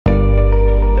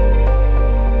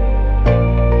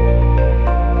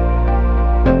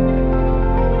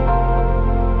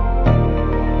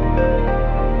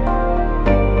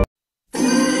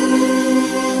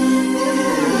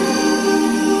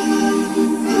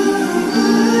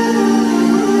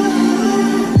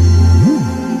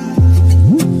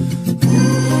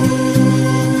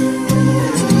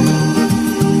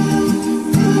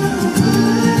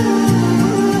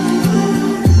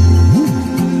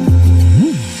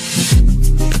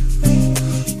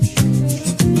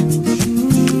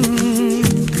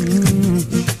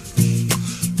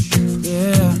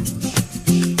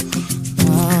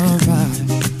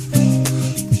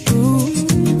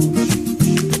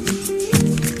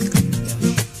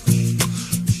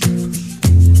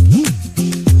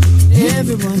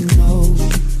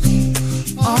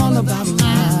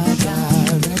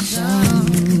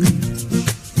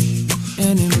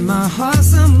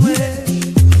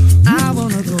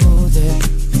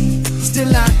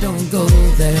don't go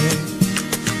there.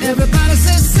 Everybody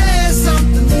say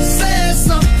something, say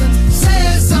something,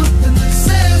 say something,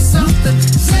 say something,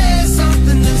 say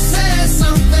something, say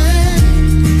something.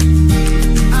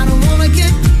 I don't wanna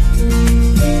get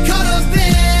caught up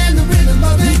in the rhythm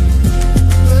of it,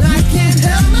 but I can't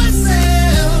help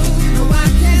myself. No, I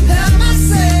can't help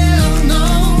myself. No,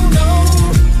 no.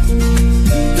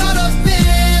 Caught up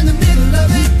in the middle of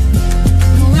it.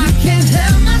 No, I can't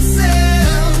help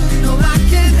myself. No, I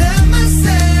can't help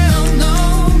myself. No,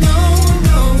 no,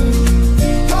 no.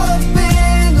 Caught up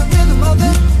in the rhythm of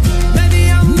it. Maybe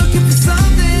I'm looking for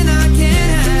something I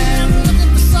can't have.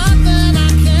 Looking for something I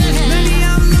can't have. Maybe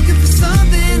I'm looking for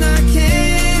something I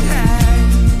can't have.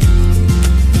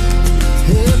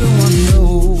 Everyone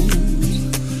knows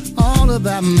all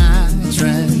about my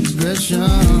transgression.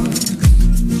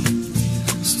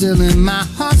 Still in my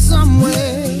heart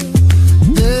somewhere,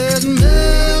 there's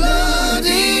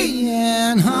melody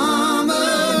and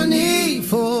harmony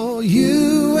for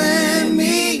you and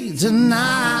me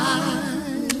tonight.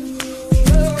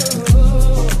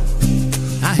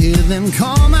 I hear them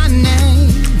call my name.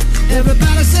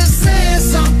 Everybody say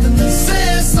something,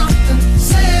 say something,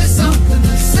 say something,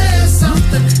 say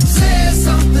something, say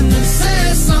something,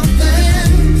 say something.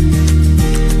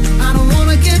 I don't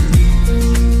wanna get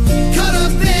caught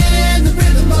up in the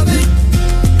rhythm of it,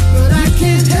 but I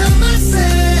can't help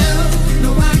myself.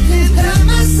 No, I can't help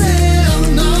myself.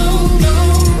 No, no.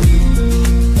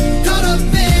 Caught up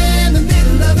in the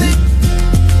middle of it.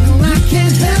 No, I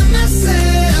can't help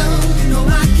myself. No, I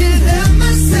can't help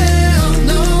myself.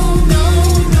 No, no,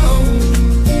 no.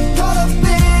 Caught up in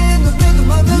the rhythm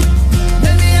of it.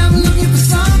 Maybe I'm looking for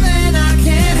something I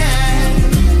can't have.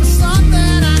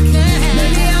 Something I can't have.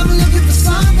 Maybe I'm looking for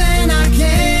something I can't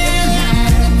have.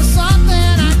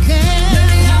 Something I can't.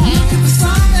 Maybe I'm looking for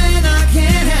something I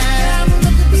can't have.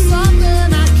 Looking for something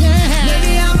I can't have.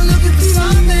 Maybe I'm looking for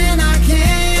something I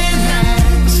can't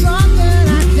have. Something I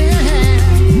can't have.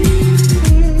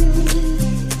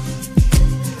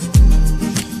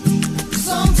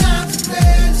 Sometimes the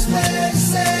greatest way to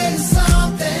say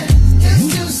something is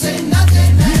to say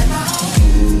nothing at all.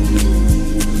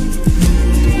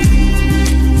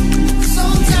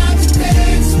 Sometimes the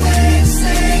greatest way to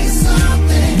say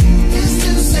something is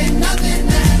to say nothing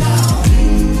at all.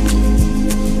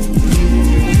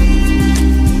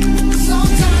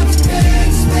 Sometimes the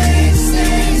greatest way to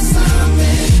say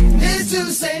something is to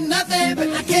say nothing, but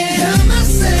I can't help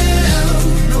myself.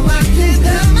 No, I can't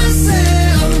help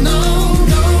myself. No,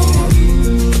 no.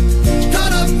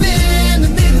 Caught up in the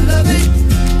middle of it.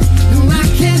 No, I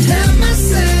can't help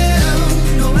myself.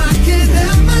 No, I can't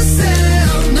help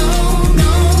myself. No,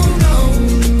 no, no.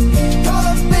 Caught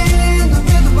up in the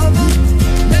rhythm of it.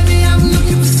 Maybe I'm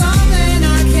looking for something I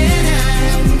can't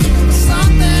have.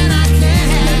 Something I can't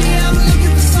have. Maybe I'm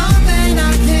looking for something I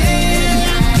can't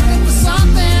have. For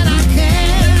something I can't.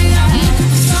 Maybe I'm looking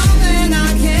for something I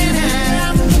can't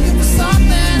have. Looking for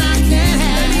something I can't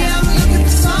have. Maybe I'm looking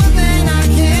for something I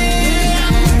can't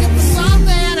have. Looking for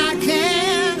something I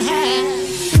can't have.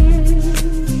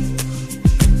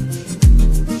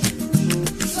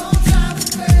 Sometimes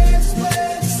the greatest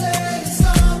way to say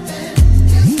something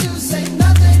is to say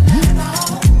nothing at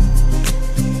all.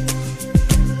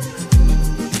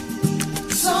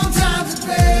 Sometimes the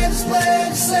greatest way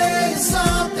to say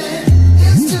something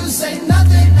is to say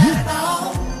nothing at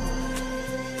all.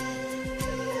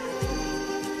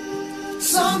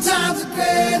 Sometimes the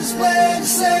greatest way to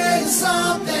say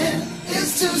something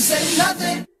is to say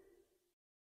nothing.